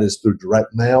do that is through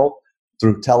direct mail,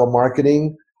 through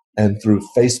telemarketing, and through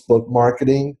Facebook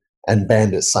marketing and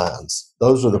bandit signs.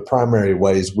 Those are the primary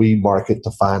ways we market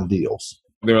to find deals.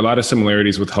 There are a lot of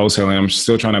similarities with wholesaling. I'm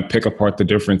still trying to pick apart the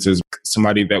differences.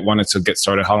 Somebody that wanted to get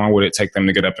started, how long would it take them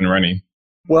to get up and running?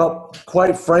 Well,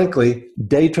 quite frankly,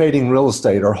 day trading real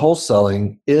estate or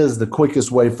wholesaling is the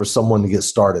quickest way for someone to get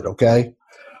started, okay?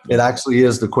 It actually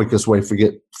is the quickest way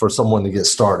for someone to get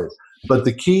started. But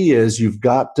the key is you've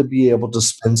got to be able to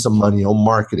spend some money on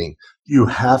marketing. You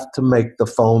have to make the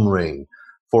phone ring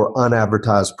for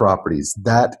unadvertised properties.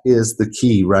 That is the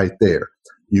key right there.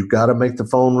 You've got to make the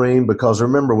phone ring because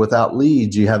remember, without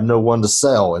leads, you have no one to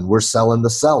sell, and we're selling the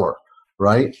seller,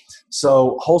 right?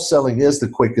 So wholesaling is the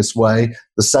quickest way.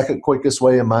 The second quickest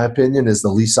way, in my opinion, is the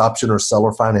lease option or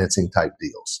seller financing type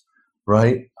deals,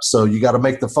 right? So you got to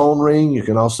make the phone ring. You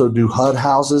can also do HUD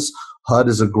houses. HUD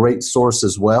is a great source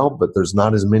as well, but there's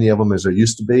not as many of them as there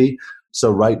used to be. So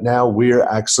right now we're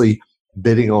actually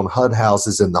bidding on HUD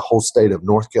houses in the whole state of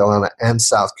North Carolina and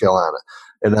South Carolina.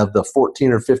 And of the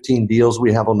 14 or 15 deals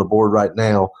we have on the board right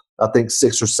now, I think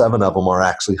 6 or 7 of them are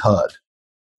actually HUD.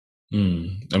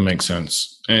 That makes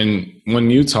sense. And when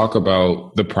you talk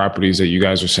about the properties that you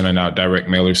guys are sending out direct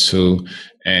mailers to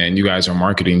and you guys are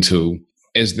marketing to,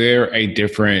 is there a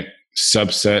different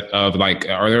subset of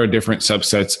are there different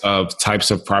subsets of types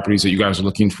of properties that you guys are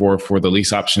looking for the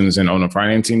lease options and owner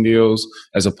financing deals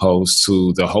as opposed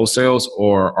to the wholesales?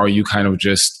 Or are you kind of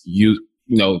just,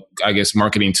 I guess,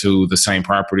 marketing to the same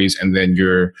properties and then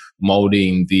you're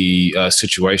molding the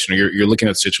situation, or you're looking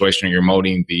at the situation and you're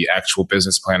molding the actual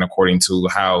business plan according to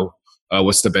how,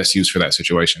 what's the best use for that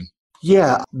situation?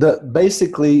 Yeah,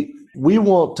 basically we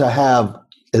want to have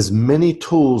as many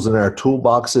tools in our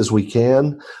toolbox as we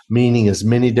can, meaning as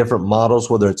many different models,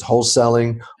 whether it's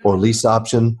wholesaling or lease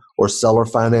option or seller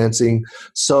financing.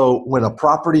 So when a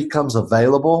property comes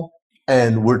available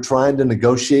and we're trying to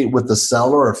negotiate with the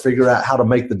seller or figure out how to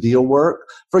make the deal work,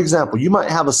 for example, you might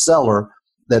have a seller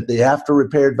that the after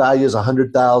repaired value is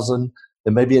 $100,000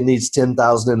 and maybe it needs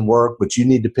 $10,000 in work, but you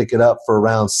need to pick it up for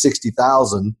around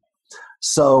 $60,000.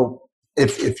 So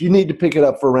if you need to pick it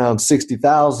up for around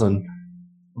 $60,000,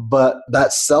 but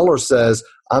that seller says,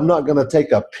 I'm not going to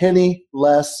take a penny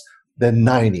less than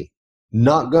 90,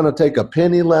 not going to take a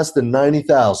penny less than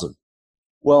 90,000.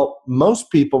 Well, most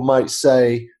people might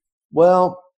say,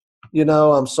 well,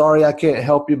 I'm sorry, I can't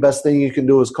help you. Best thing you can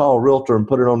do is call a realtor and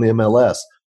put it on the MLS.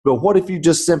 But what if you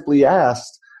just simply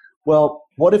asked, well,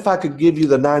 what if I could give you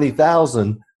the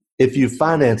 90,000 if you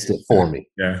financed it for me?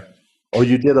 Yeah. Or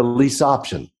you did a lease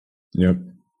option. Yep.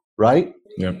 Right?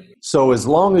 Yep. So as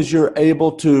long as you're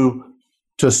able to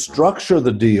structure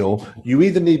the deal, you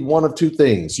either need one of two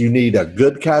things. You need a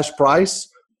good cash price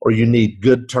or you need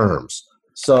good terms.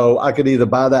 So I could either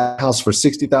buy that house for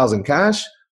 $60,000 cash,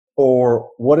 or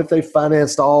what if they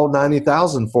financed all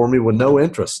 $90,000 for me with no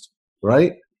interest,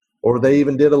 right? Or they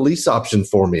even did a lease option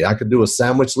for me. I could do a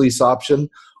sandwich lease option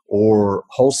or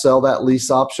wholesale that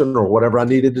lease option or whatever I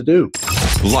needed to do.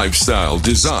 Lifestyle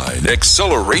Design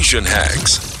Acceleration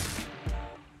Hacks.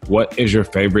 What is your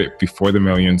favorite Before the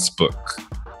Millions book?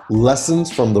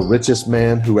 Lessons from the Richest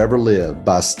Man Who Ever Lived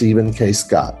by Stephen K.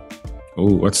 Scott.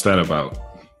 Ooh, what's that about?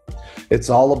 It's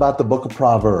all about the book of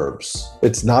Proverbs.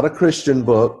 It's not a Christian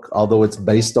book, although it's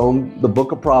based on the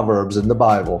book of Proverbs in the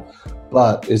Bible,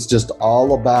 but it's just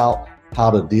all about how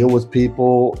to deal with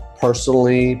people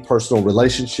personally, personal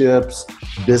relationships,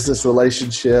 business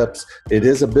relationships. It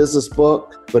is a business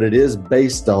book, but it is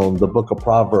based on the book of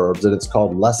Proverbs, and it's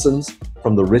called Lessons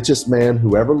from the Richest Man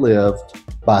Who Ever Lived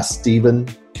by Stephen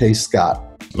K.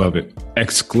 Scott. Love it.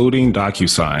 Excluding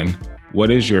DocuSign, what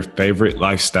is your favorite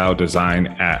lifestyle design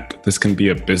app? This can be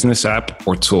a business app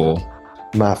or tool.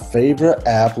 My favorite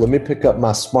app, let me pick up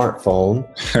my smartphone.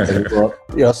 And look,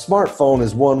 smartphone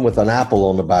is one with an apple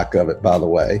on the back of it, by the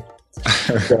way.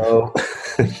 So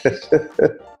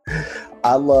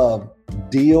I love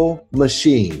Deal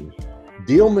Machine.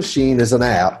 Deal Machine is an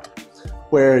app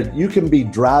where you can be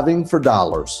driving for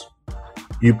dollars.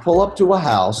 You pull up to a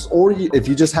house, or if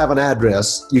you just have an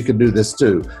address, you can do this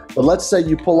too. But let's say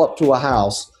you pull up to a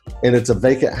house and it's a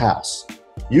vacant house.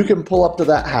 You can pull up to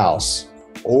that house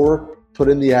or put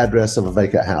in the address of a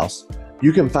vacant house.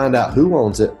 You can find out who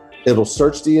owns it. It'll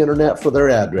search the internet for their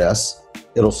address.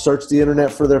 It'll search the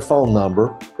internet for their phone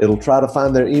number. It'll try to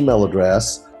find their email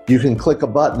address. You can click a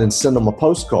button and send them a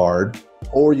postcard,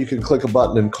 or you can click a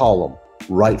button and call them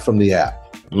right from the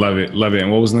app. Love it. Love it.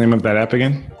 And what was the name of that app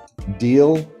again?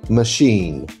 Deal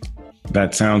Machine.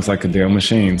 That sounds like a deal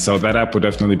machine. So that app will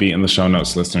definitely be in the show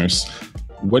notes, listeners.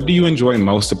 What do you enjoy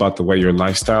most about the way your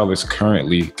lifestyle is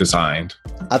currently designed?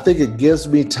 I think it gives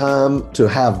me time to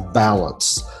have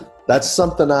balance. That's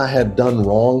something I had done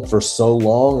wrong for so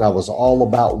long. I was all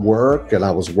about work and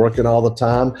I was working all the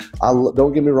time.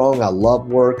 Don't get me wrong, I love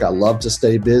work. I love to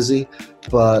stay busy,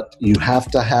 but you have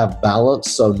to have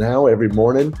balance. So now every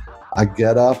morning I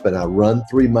get up and I run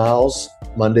 3 miles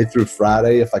Monday through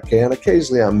Friday if I can.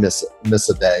 Occasionally I miss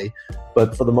a day,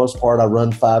 but for the most part I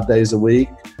run 5 days a week.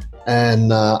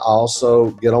 And I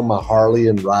also get on my Harley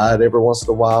and ride every once in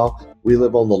a while. We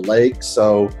live on the lake,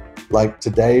 so like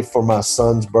today for my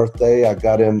son's birthday, I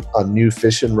got him a new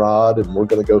fishing rod and we're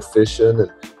going to go fishing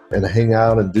and hang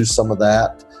out and do some of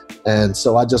that. And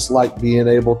so I just like being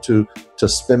able to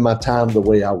spend my time the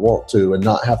way I want to and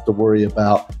not have to worry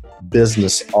about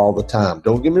business all the time.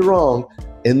 Don't get me wrong.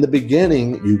 In the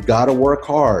beginning, you got to work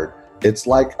hard. It's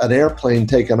like an airplane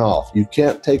taking off. You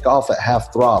can't take off at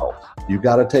half throttle. You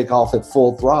got to take off at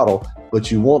full throttle,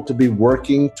 but you want to be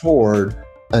working toward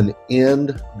an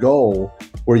end goal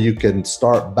where you can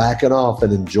start backing off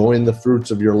and enjoying the fruits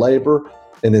of your labor.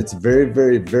 And it's very,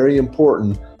 very, very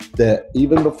important that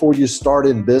even before you start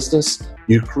in business,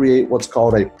 you create what's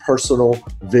called a personal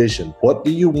vision. What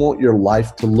do you want your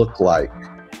life to look like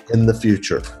in the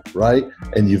future, right?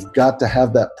 And you've got to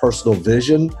have that personal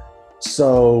vision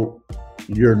so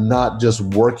you're not just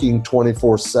working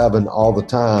 24/7 all the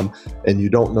time and you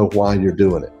don't know why you're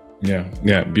doing it.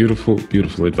 Yeah. Beautiful,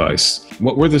 beautiful advice.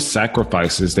 What were the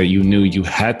sacrifices that you knew you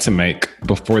had to make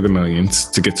before the millions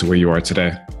to get to where you are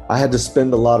today? I had to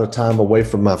spend a lot of time away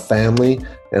from my family,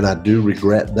 and I do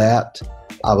regret that.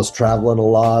 I was traveling a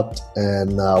lot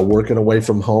and working away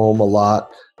from home a lot.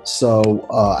 So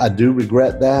I do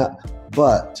regret that,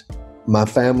 but my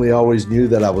family always knew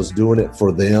that I was doing it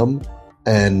for them.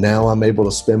 And now I'm able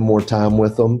to spend more time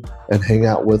with them and hang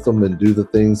out with them and do the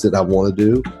things that I want to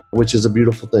do, which is a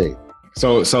beautiful thing.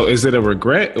 So is it a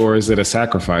regret or is it a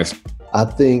sacrifice? I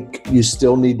think you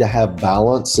still need to have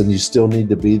balance and you still need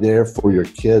to be there for your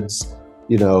kids,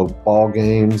 ball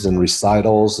games and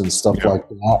recitals and stuff like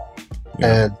that.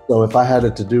 Yeah. And so if I had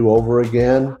it to do over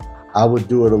again, I would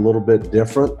do it a little bit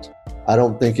different. I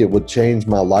don't think it would change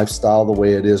my lifestyle the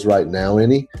way it is right now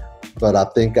any. But I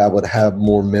think I would have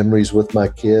more memories with my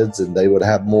kids and they would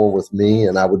have more with me,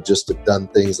 and I would just have done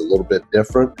things a little bit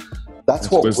different. That's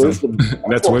what wisdom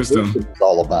that's wisdom is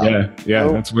all about. Yeah,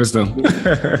 that's wisdom.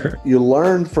 You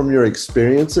learn from your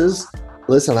experiences.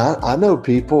 Listen, I know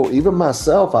people, even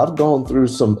myself, I've gone through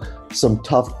some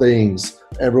tough things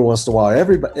every once in a while.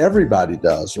 Everybody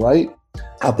does, right?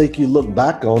 I think you look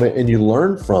back on it and you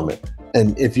learn from it.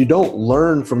 And if you don't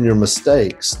learn from your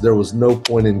mistakes, there was no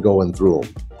point in going through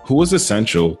them. Who was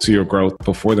essential to your growth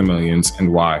before the millions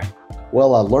and why?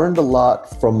 Well, I learned a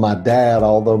lot from my dad,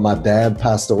 although my dad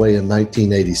passed away in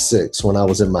 1986 when I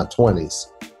was in my 20s.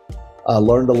 I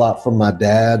learned a lot from my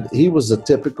dad. He was a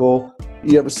typical,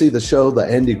 you ever see the show, The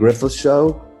Andy Griffith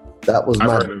Show? That was I've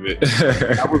heard of it.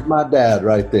 That was my dad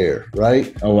right there,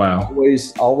 right? Oh, wow.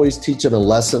 Always teaching a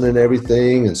lesson and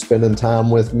everything and spending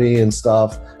time with me and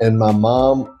stuff. And my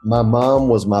mom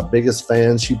was my biggest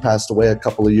fan. She passed away a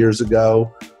couple of years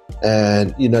ago.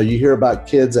 And, you hear about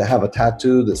kids that have a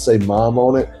tattoo that say mom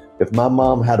on it. If my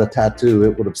mom had a tattoo,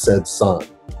 it would have said son,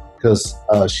 because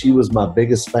she was my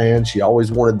biggest fan. She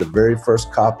always wanted the very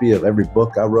first copy of every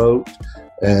book I wrote.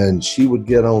 And she would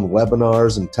get on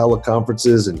webinars and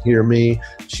teleconferences and hear me.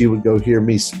 She would go hear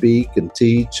me speak and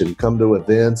teach and come to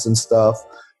events and stuff.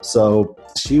 So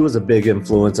she was a big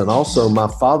influence. And also my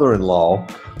father-in-law,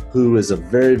 who is a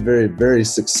very, very, very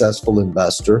successful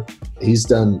investor. He's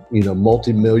done,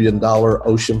 multi-million-dollar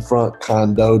oceanfront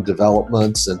condo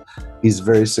developments, and he's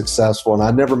very successful. And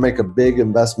I never make a big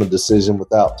investment decision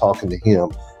without talking to him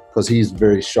because he's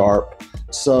very sharp.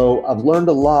 So I've learned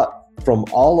a lot from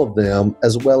all of them,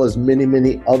 as well as many,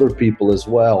 many other people as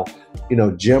well.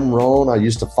 Jim Rohn, I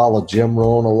used to follow Jim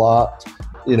Rohn a lot.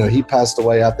 He passed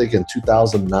away, I think, in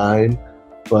 2009,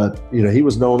 but, he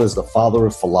was known as the father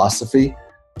of philosophy,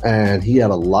 and he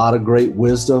had a lot of great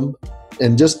wisdom.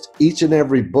 And just each and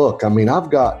every book,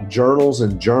 I've got journals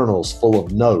and journals full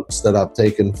of notes that I've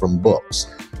taken from books.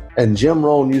 And Jim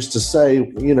Rohn used to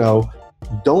say,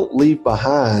 don't leave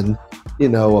behind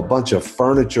a bunch of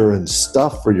furniture and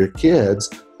stuff for your kids.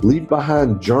 Leave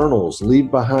behind journals,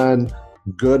 leave behind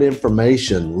good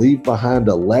information, leave behind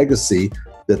a legacy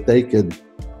that they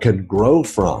can grow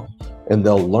from and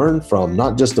they'll learn from,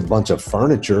 not just a bunch of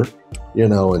furniture,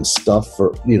 and stuff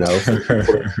for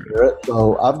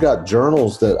So I've got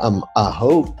journals that I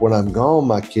hope when I'm gone,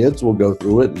 my kids will go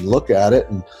through it and look at it,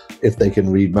 and if they can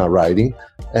read my writing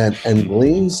and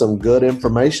glean some good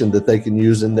information that they can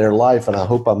use in their life. And I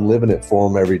hope I'm living it for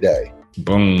them every day.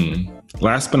 Boom.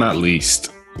 Last but not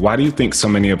least, why do you think so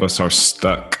many of us are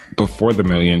stuck before the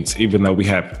millions, even though we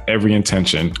have every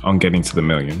intention on getting to the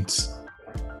millions?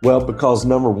 Well, because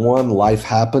number one, life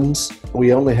happens.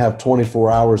 We only have 24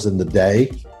 hours in the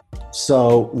day.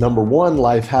 So number one,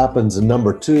 life happens. And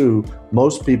number two,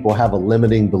 most people have a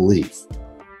limiting belief.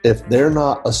 If they're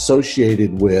not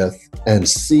associated with and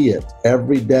see it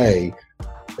every day,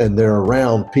 and they're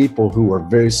around people who are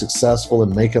very successful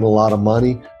and making a lot of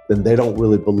money, then they don't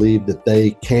really believe that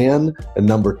they can. And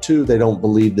number two, they don't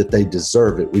believe that they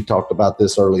deserve it. We talked about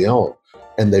this early on.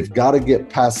 And they've got to get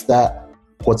past that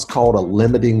what's called a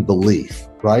limiting belief,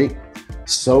 right?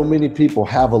 So many people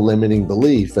have a limiting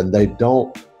belief and they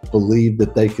don't believe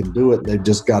that they can do it. They've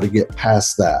just got to get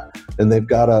past that. And they've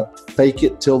got to fake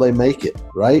it till they make it,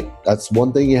 right? That's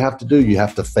one thing you have to do. You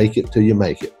have to fake it till you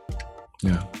make it.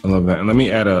 Yeah, I love that. And let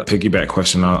me add a piggyback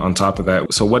question on top of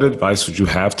that. So what advice would you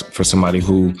have for somebody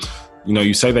who,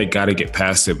 you say they got to get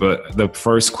past it, but the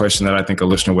first question that I think a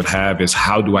listener would have is,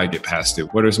 how do I get past it?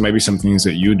 What are maybe some things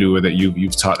that you do or that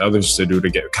you've taught others to do to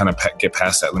get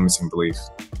past that limiting belief?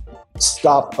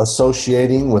 Stop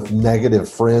associating with negative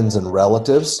friends and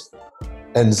relatives.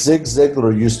 And Zig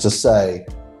Ziglar used to say,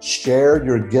 share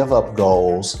your give up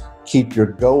goals, keep your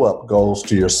go up goals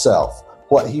to yourself.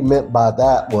 What he meant by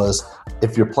that was,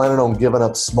 if you're planning on giving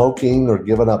up smoking or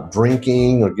giving up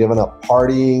drinking or giving up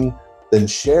partying, then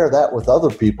share that with other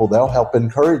people. They'll help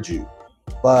encourage you.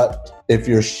 But if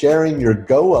you're sharing your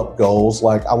go up goals,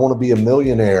 like I want to be a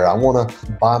millionaire, I want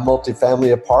to buy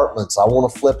multifamily apartments, I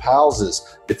want to flip houses.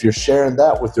 If you're sharing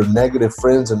that with your negative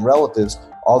friends and relatives,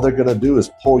 all they're going to do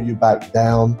is pull you back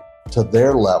down to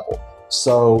their level.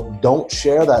 So don't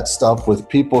share that stuff with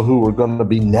people who are going to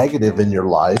be negative in your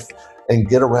life, and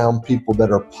get around people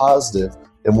that are positive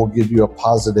and will give you a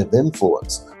positive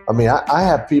influence. I mean, I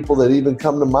have people that even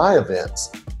come to my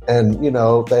events and,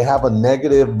 they have a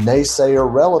negative naysayer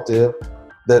relative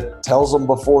that tells them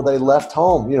before they left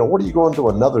home, what are you going to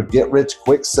another get rich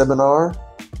quick seminar?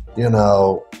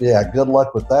 Yeah, good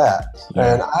luck with that.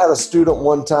 Yeah. And I had a student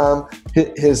one time,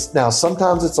 now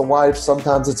sometimes it's a wife,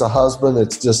 sometimes it's a husband,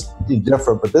 it's just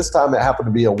different. But this time it happened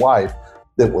to be a wife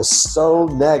that was so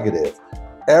negative.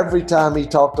 Every time he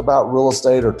talked about real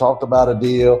estate or talked about a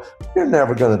deal, you're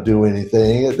never going to do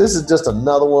anything. This is just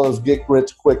another one of those get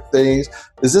rich quick things.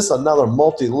 Is this another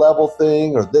multi-level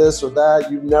thing or this or that?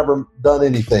 You've never done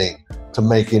anything to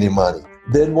make any money.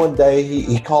 Then one day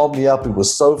he called me up. He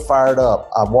was so fired up.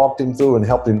 I walked him through and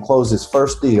helped him close his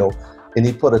first deal. And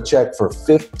he put a check for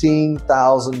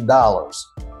 $15,000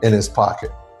 in his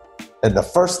pocket. And the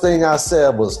first thing I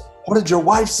said was, "What did your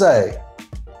wife say?"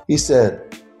 He said,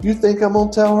 "You think I'm going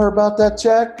to tell her about that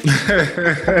check?"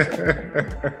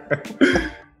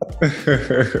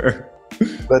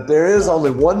 But there is only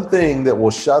one thing that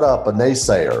will shut up a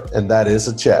naysayer, and that is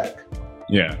a check.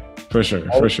 Yeah, for sure.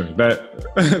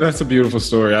 That's a beautiful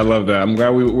story. I love that. I'm glad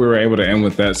we were able to end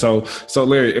with that. So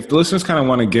Larry, if the listeners kind of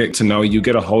want to get to know you,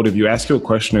 get a hold of you, ask you a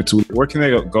question or two, where can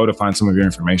they go to find some of your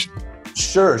information?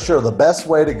 Sure. The best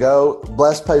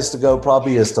place to go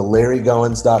probably is to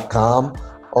LarryGoins.com.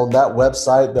 On that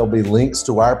website, there'll be links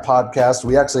to our podcast.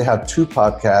 We actually have two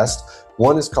podcasts.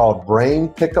 One is called Brain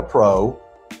Pick a Pro,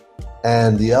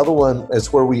 and the other one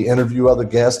is where we interview other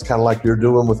guests, kind of like you're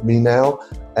doing with me now.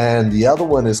 And the other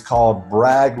one is called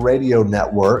Brag Radio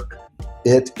Network.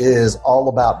 It is all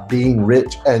about being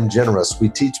rich and generous. We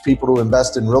teach people to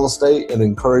invest in real estate and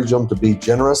encourage them to be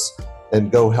generous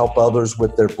and go help others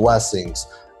with their blessings.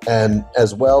 And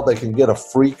as well, they can get a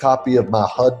free copy of my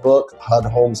HUD book, HUD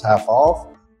Homes Half Off,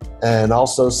 and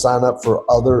also sign up for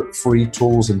other free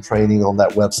tools and training on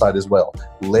that website as well.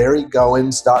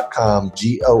 LarryGoins.com,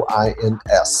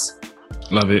 Goins.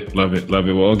 Love it.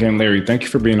 Well, again, Larry, thank you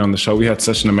for being on the show. We had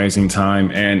such an amazing time,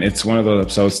 and it's one of those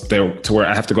episodes to where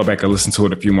I have to go back and listen to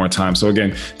it a few more times. So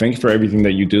again, thank you for everything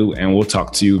that you do, and we'll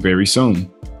talk to you very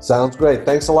soon. Sounds great.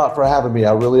 Thanks a lot for having me.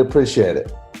 I really appreciate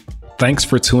it. Thanks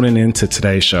for tuning in to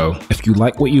today's show. If you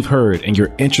like what you've heard and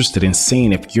you're interested in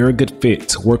seeing if you're a good fit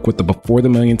to work with the Before the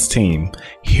Millions team,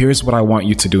 here's what I want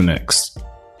you to do next.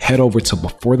 Head over to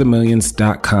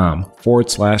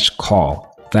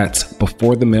beforethemillions.com/call. That's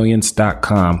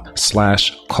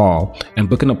beforethemillions.com/call and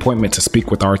book an appointment to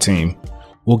speak with our team.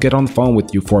 We'll get on the phone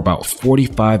with you for about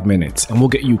 45 minutes and we'll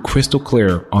get you crystal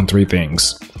clear on 3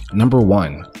 things. Number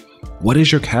 1, what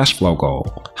is your cash flow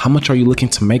goal? How much are you looking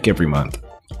to make every month?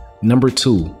 Number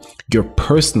 2, your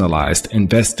personalized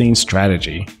investing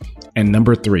strategy. And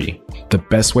number 3, the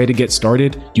best way to get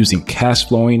started using cash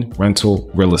flowing rental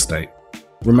real estate.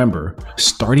 Remember,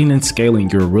 starting and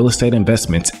scaling your real estate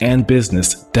investments and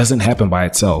business doesn't happen by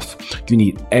itself. You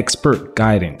need expert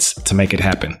guidance to make it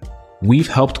happen. We've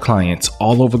helped clients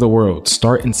all over the world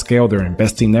start and scale their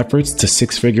investing efforts to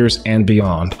 6 figures and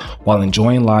beyond while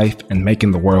enjoying life and making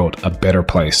the world a better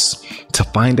place. To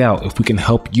find out if we can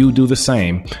help you do the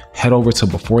same, head over to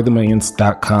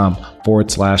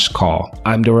beforethemillions.com/call.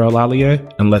 I'm Darrell Lallier,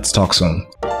 and let's talk soon.